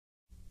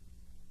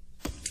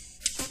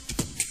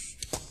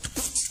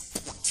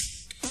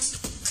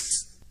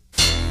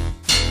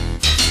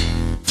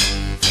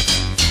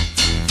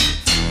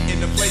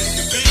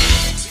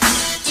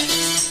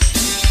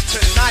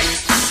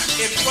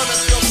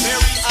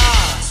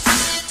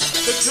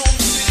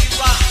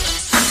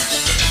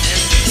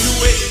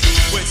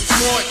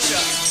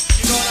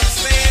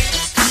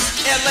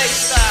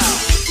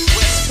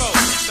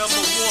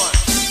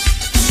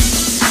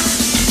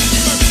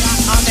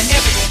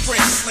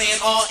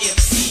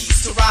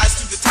MCs to rise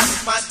to the top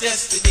of my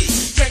destiny.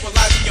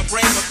 Tranquilizing your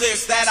brain with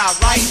lyrics that I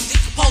write.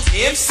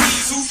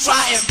 MCs who try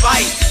and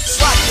bite.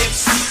 Swat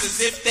MCs as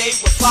if they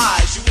were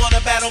flies. You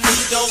wanna battle me,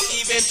 don't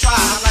even try.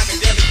 I'm like a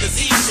deadly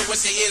disease, so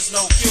which there is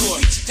no cure.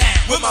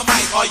 With my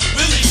mic, are you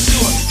really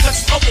sure?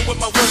 Touch you open with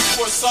my words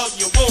for assault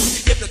your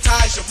wounds.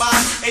 Hypnotize your mind,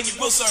 and you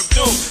will serve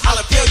doom.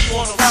 I'll impale you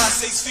on a ride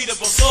 6 feet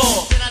above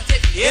soil.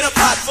 In a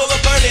pot full of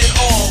burning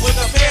oil. With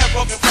a pair of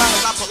broken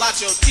bottles, I pull out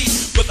your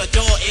teeth. With a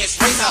dull-edged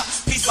razor,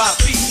 piece by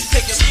piece.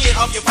 Take your skin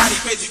off your body,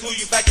 crazy, glue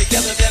you back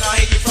together. Then I'll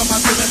hang you from my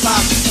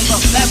 75 pieces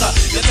of leather.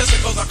 The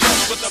testicles are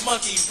crushed with the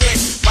monkey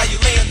wrench. While you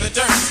lay in the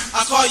dirt,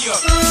 I call you up.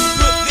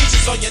 Put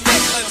leeches on your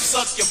neck, let them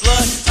suck your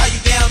blood. Tie you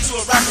down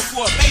to a rock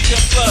before a major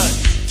flood.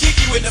 Kick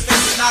you in the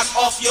face and knock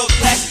off your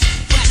glasses.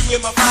 Put you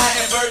in my fire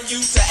and burn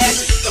you to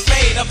ashes. The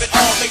pain of it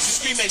all makes you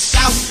scream and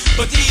shout.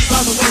 But these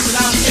are the ways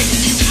that I'm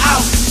taking you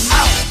out,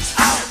 out,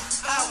 out,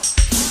 out,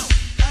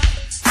 out,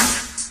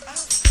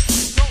 out.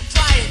 Don't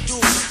try and do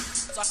it.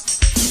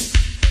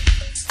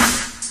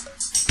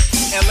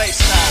 LA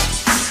style.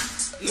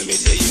 Let me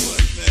tell you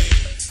one thing.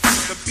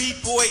 The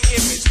B-boy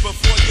image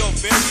before your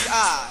very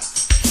eyes.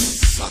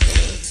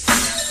 Suckers.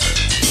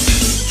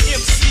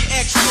 MC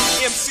Extra,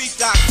 MC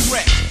Doc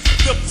Fresh,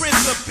 the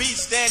Prince of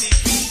Beats, Danny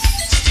B,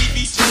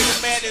 Stevie J,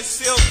 the Man in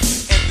Silk,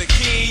 and the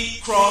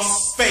King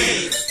Cross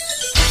Fade.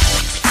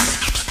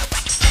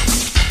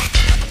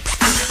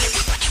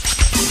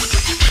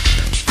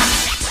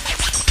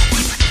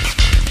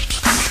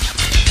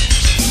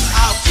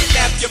 I'll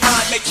kidnap your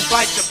mind, make you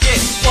bite the bit.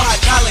 Pour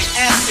hydraulic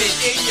acid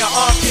in your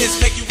armpits,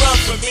 make you run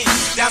for me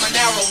down a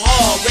narrow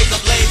hall.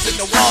 Razor blades in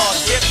the wall,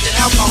 dipped in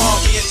alcohol.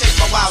 Me and chase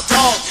my wild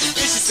dog,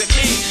 vicious in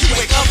me. You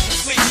wake up from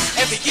sleep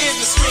and begin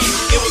to scream.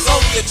 It was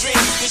only a dream,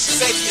 this you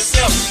say to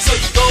yourself. So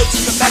you go to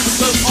the back and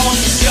look on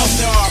the shelf.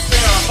 There are a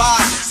pair of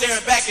eyes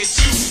staring back at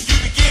you. You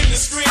begin to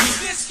scream,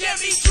 this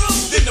can't be true.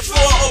 Then the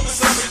floor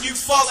opens up and you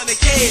fall in a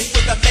cave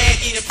with a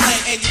man-eating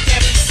plant. And you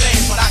can't be the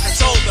same, but I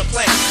control the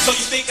plant. So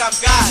you think I'm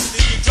God,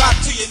 then you drop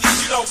to your knees.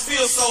 You don't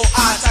feel so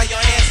odd, tie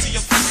your hands to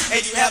your feet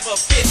and you have a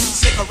fit.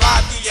 Stick a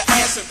rod through your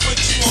ass and put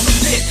you on a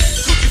pit.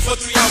 Cook you for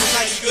 3 hours,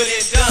 now you good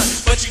and done.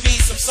 But you need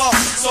some salt,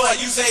 so I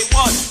use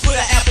A1. Put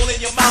an apple in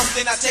your mouth,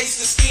 then I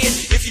taste the skin.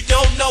 If you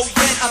don't know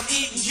yet, I'm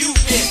eating you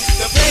in.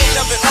 The pain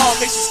of it all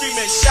makes you scream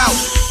and shout.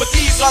 But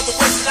these are the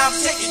ways that I'm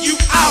taking you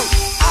out,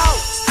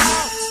 out,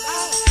 out,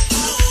 out, out.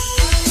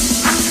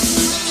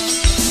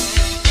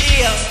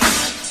 Yeah.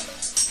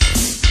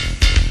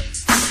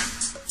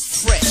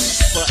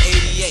 Fresh for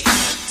 88.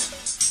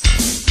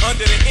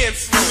 Under the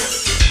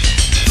influence.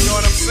 You know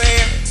what I'm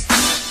saying?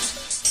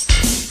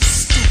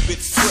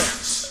 Stupid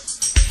fresh.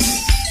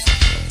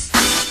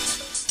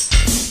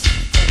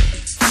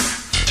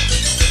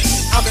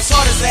 I'm as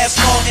hard as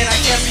asphalt and I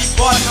can't be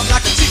bought. I'm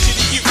like a teacher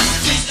to you.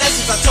 These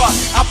lessons I taught,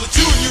 I'll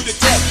platoon you to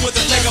death with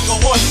the leg of a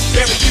horse.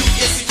 Bury you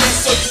in cement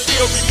so you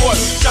feel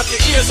remorse. Chop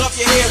your ears off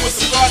your head with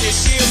some garden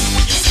shields.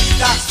 When you see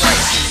Doc Fresh,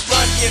 you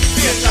run in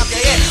fear. Chop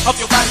your head off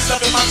your body,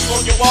 stuff your mountains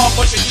on your wall.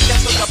 Bunch of heat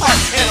that's with the pipe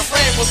and a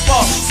frame will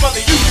fall. Smother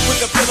you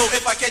with a pillow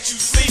if I catch you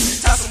sleep.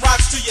 Tie some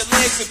rocks to your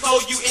legs and throw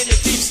you in the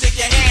deep. Stick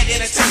your hand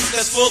in a tank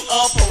that's full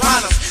of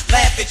piranhas.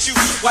 Laugh at you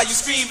while you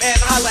scream and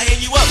holler.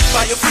 Hang you up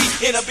by your feet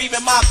in a beam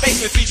in my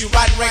basement. Feed you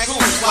riding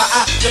raccoons while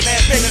I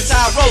demand payment. Tie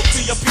a rope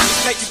to your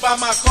penis. Make you buy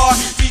my car.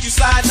 Feed you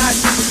cyanide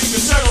to relieve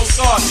eternal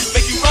scars.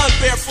 Make you run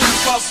barefoot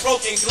across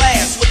broken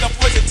glass with a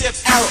poison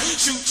tipped arrow.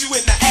 Shoot you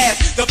in the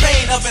ass. The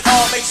pain of it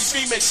all makes you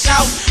scream and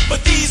shout.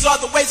 But these are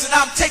the ways that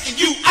I'm taking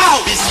you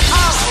out. I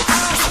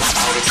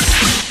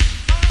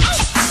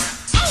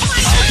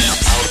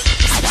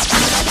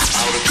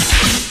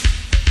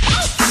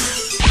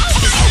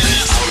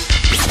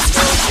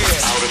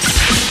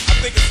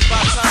think it's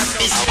about time to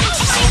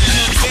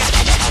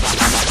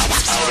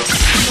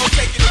don't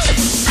take it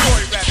into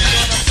story rap, you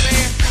know what I'm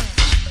saying?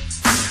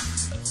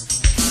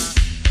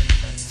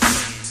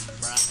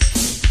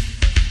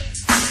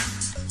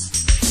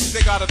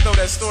 Think I ought to throw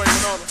that story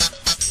one on him.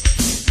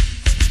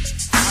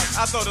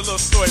 I throw the little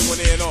story one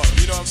in on him,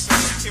 you know what I'm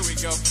saying? Here we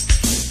go.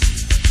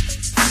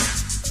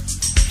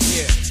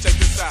 Yeah, check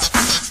this out.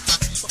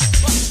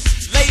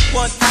 Late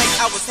one night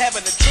I was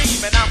having a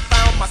dream and I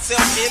found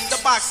myself in the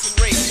boxing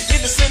ring.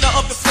 In the center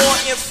of the floor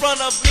in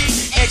front of me,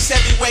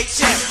 ex-heavyweight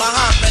champ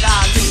Muhammad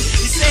Ali.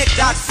 He said,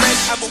 Doc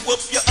Fresh, I'ma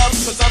whoop you up,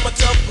 cause I'm a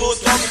tough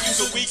bulldog and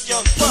you's a weak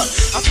young buck.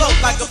 I felt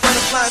like a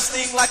butterfly and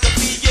sting like a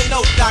bee. You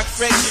know, Doc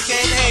Fresh, you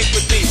can't hang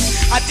with me.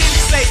 I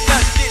didn't say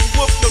nothing, didn't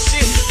whoop no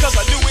shit, cause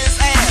I knew his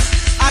ass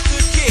I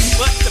could kick.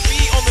 But to be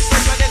on the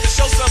stage right and to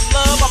show some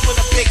love, I put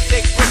a big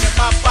dick brick in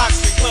my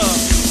boxing glove.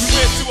 We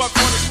went to our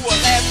corners for a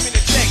last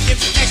minute check. If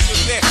some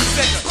extras there,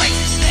 said to break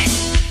his neck.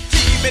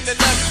 Kick him in the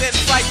nuts and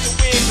fight the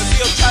win. But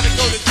he'll try to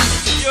go to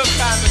juice and you're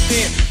kinda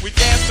thin. We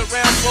danced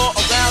around for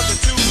a round or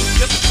two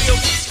just to feel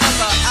each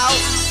other out.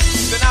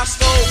 Then I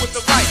stole with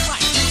the right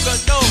through the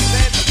nose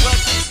and the blood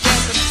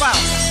began to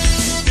spout.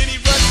 Then he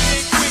rushed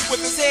in quick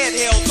with his head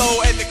held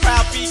low and the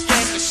crowd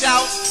began to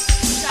shout.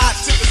 I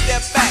took a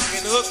step back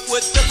and hooked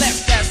with the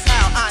left. That's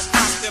how I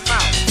knocked him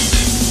out.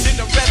 Then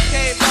the ref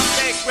came up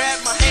and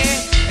grabbed my hand.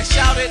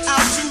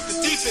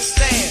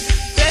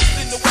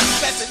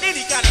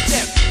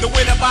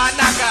 by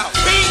knockout.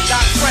 Beat,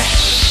 not crash.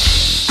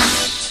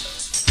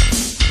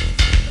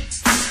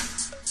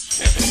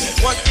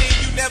 One thing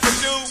you never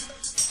do.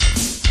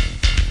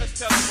 Let's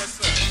tell them what's